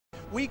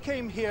We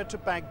came here to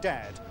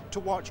Baghdad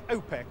to watch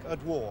OPEC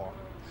at war,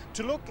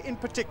 to look in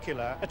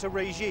particular at a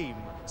regime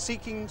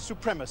seeking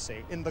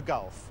supremacy in the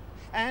Gulf,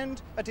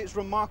 and at its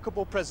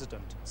remarkable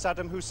president,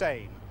 Saddam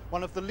Hussein,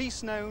 one of the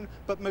least known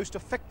but most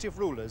effective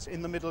rulers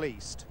in the Middle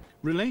East.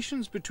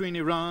 Relations between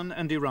Iran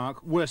and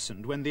Iraq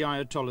worsened when the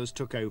Ayatollahs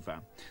took over.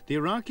 The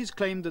Iraqis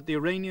claimed that the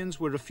Iranians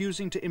were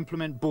refusing to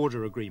implement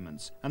border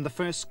agreements, and the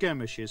first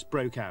skirmishes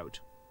broke out.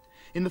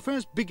 In the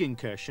first big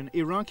incursion,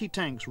 Iraqi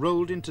tanks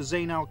rolled into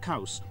Zain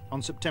al-Qaus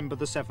on September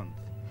the 7th.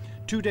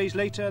 2 days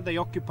later, they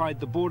occupied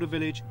the border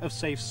village of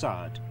Saif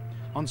Saad.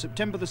 On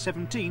September the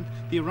 17th,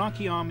 the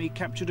Iraqi army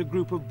captured a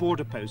group of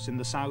border posts in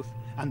the south,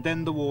 and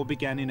then the war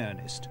began in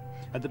earnest.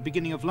 At the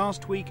beginning of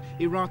last week,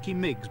 Iraqi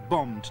MiGs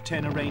bombed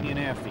 10 Iranian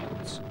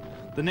airfields.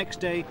 The next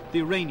day, the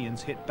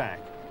Iranians hit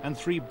back, and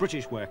 3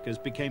 British workers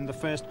became the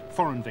first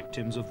foreign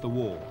victims of the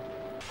war.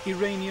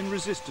 Iranian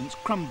resistance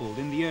crumbled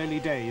in the early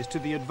days to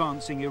the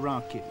advancing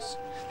Iraqis.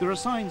 There are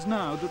signs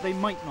now that they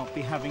might not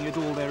be having it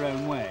all their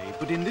own way,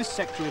 but in this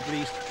sector at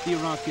least, the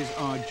Iraqis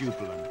are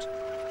jubilant,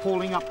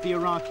 hauling up the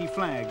Iraqi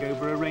flag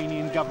over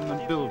Iranian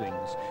government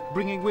buildings,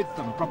 bringing with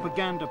them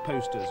propaganda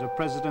posters of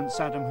President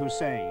Saddam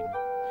Hussein,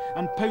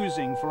 and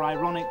posing for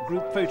ironic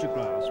group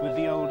photographs with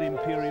the old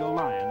imperial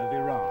lion of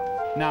Iran.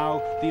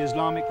 Now, the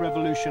Islamic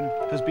Revolution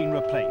has been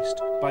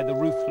replaced by the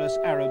ruthless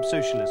Arab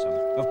socialism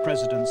of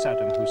President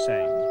Saddam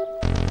Hussein.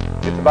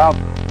 It's about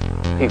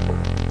people,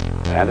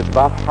 and it's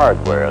about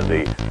hardware,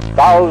 the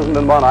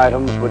 1,001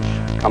 items which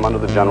come under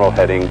the general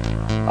heading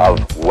of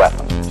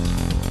weapons.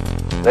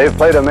 They've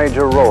played a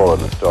major role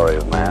in the story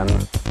of man.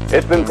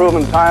 It's been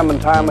proven time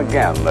and time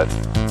again that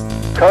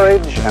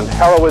courage and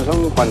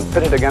heroism, when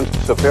pitted against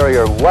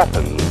superior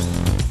weapons,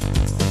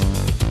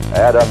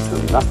 add up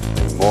to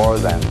nothing more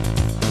than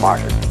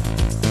martyrdom.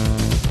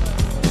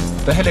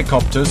 The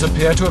helicopters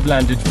appear to have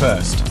landed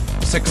first.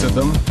 6 of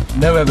them,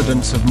 no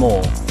evidence of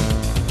more.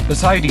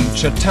 Beside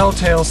each, a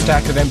telltale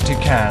stack of empty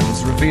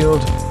cans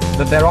revealed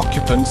that their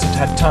occupants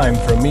had had time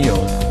for a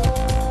meal.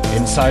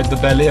 Inside the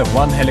belly of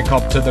one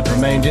helicopter that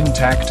remained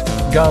intact,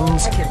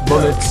 guns,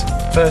 bullets,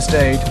 first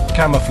aid,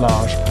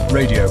 camouflage,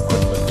 radio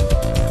equipment.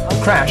 The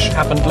crash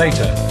happened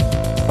later.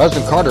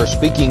 President Carter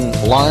speaking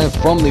live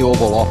from the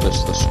Oval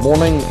Office this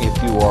morning.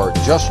 If you are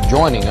just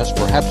joining us,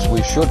 perhaps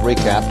we should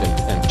recap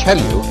and tell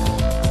you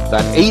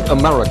that 8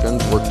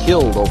 Americans were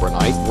killed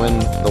overnight when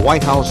the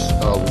White House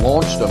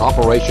launched an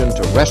operation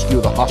to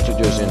rescue the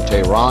hostages in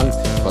Tehran,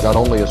 but got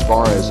only as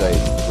far as a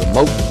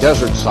remote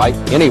desert site.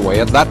 Anyway,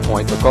 at that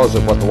point, because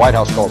of what the White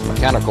House calls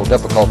mechanical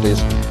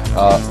difficulties,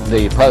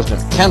 the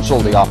president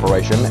canceled the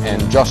operation,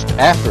 and just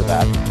after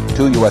that,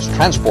 2 U.S.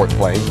 transport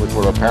planes, which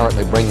were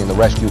apparently bringing the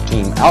rescue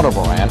team out of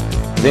Iran,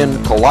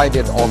 then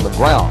collided on the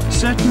ground.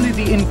 Certainly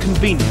the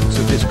inconvenience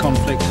of this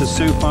conflict has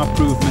so far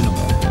proved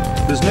minimal.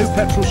 There's no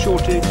petrol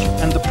shortage,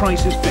 and the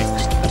price is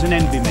fixed at an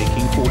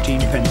envy-making 14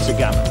 pence a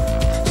gallon.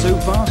 So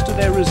vast are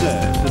their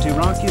reserves that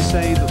Iraqis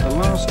say that the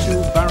last 2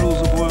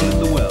 barrels of oil in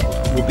the world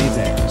will be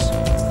theirs.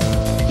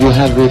 You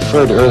had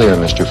referred earlier,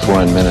 Mr.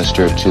 Foreign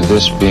Minister, to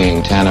this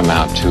being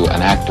tantamount to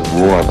an act of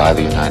war by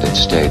the United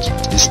States.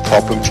 This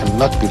problem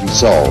cannot be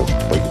resolved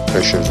by the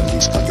pressures of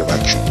this kind of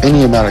action.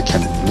 Any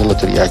American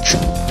military action,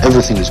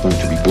 everything is going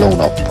to be blown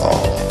up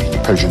in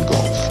the Persian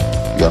Gulf.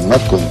 We are not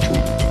going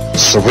to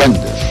surrender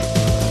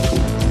to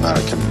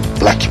American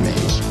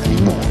blackmails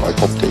anymore. I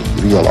hope they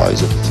realize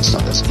that it's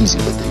not as easy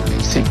as they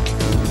may think.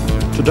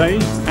 Today,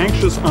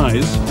 anxious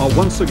eyes are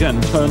once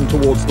again turned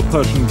towards the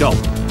Persian Gulf,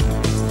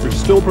 which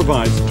still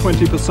provides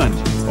 20%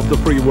 of the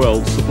free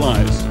world's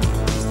supplies.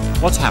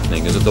 What's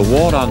happening is that the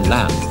war on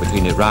land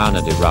between Iran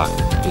and Iraq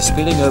is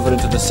spilling over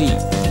into the sea,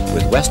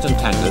 with Western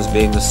tankers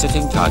being the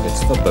sitting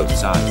targets for both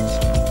sides.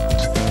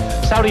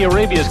 Saudi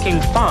Arabia's King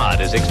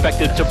Fahd is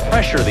expected to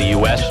pressure the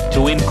U.S.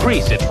 to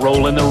increase its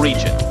role in the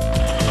region.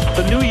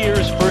 The New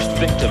Year's first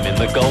victim in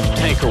the Gulf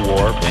tanker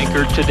war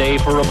anchored today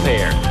for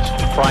repairs.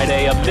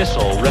 Friday, a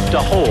missile ripped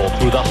a hole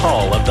through the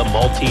hull of the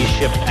Maltese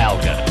ship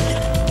Alga.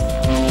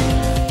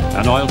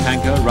 An oil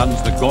tanker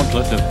runs the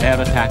gauntlet of air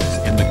attacks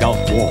in the Gulf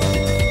War.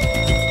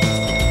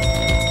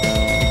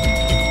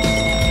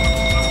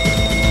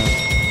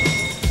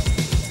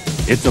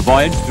 It's a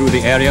voyage through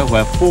the area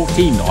where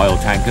 14 oil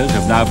tankers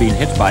have now been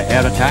hit by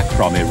air attack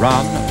from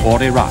Iran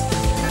or Iraq.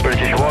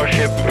 British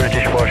warship,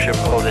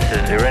 oh, this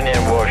is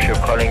Iranian warship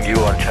calling you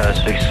on channel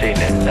 16.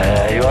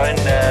 And you are in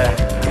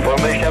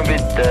formation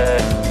with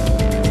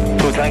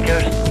 2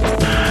 tankers?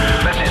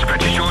 This is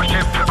British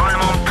warship.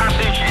 I'm on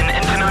passage in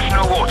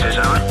international waters,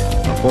 over.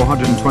 A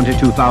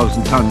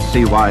 422,000-ton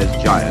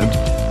Seawise Giant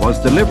was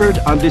delivered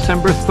on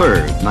December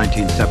 3rd,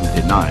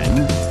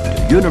 1979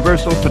 to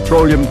Universal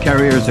Petroleum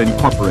Carriers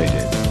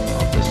Incorporated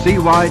of the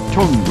CY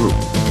Tong Group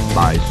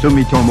by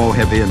Sumitomo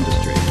Heavy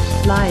Industries.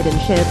 Slide in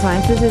share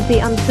prices is the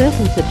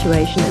uncertain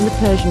situation in the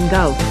Persian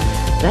Gulf.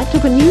 That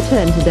took a new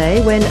turn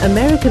today when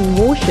American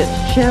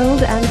warships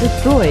shelled and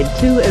destroyed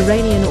 2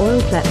 Iranian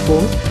oil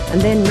platforms and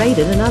then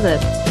raided another.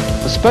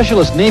 A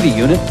specialist Navy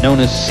unit known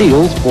as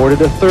SEALs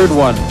boarded a 3rd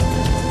one.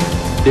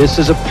 This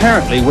is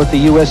apparently what the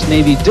U.S.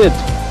 Navy did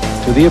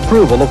to the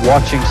approval of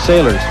watching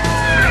sailors.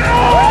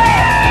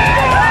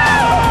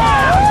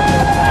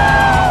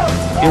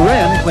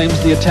 Iran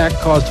claims the attack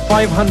caused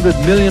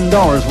 $500 million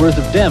worth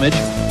of damage.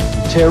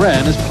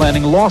 Tehran is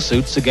planning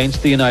lawsuits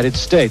against the United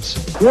States.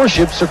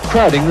 Warships are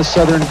crowding the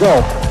southern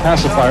Gulf,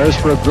 pacifiers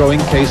for a growing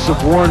case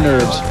of war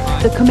nerves.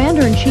 The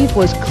commander-in-chief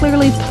was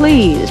clearly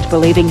pleased,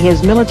 believing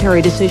his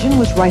military decision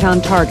was right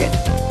on target.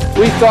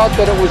 We thought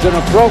that it was an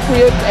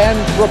appropriate and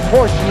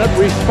proportionate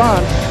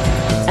response.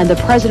 And the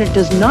president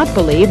does not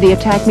believe the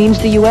attack means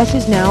the U.S.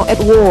 is now at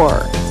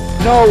war.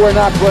 No, we're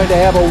not going to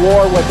have a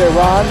war with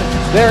Iran.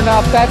 They're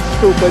not that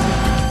stupid.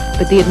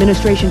 But the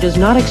administration does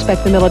not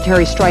expect the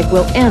military strike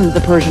will end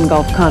the Persian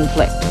Gulf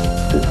conflict.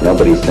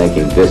 Nobody's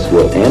thinking this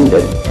will end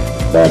it,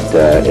 but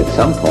at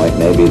some point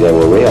maybe they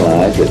will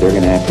realize that they're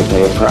going to have to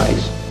pay a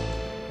price.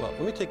 Well,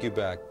 let me take you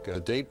back. The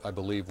date, I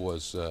believe,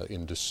 was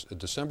in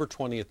December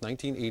 20th,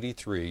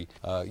 1983.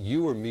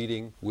 You were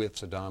meeting with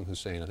Saddam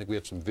Hussein. I think we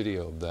have some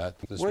video of that.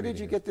 Where did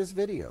you get this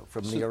video?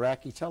 From the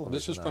Iraqi television?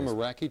 This is from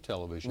Iraqi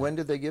television. When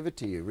did they give it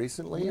to you?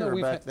 Recently or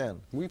back then?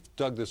 We've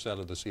dug this out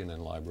of the CNN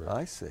library.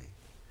 I see.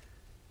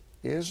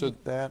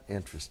 Isn't that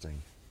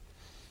interesting?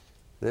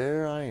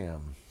 There I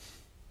am.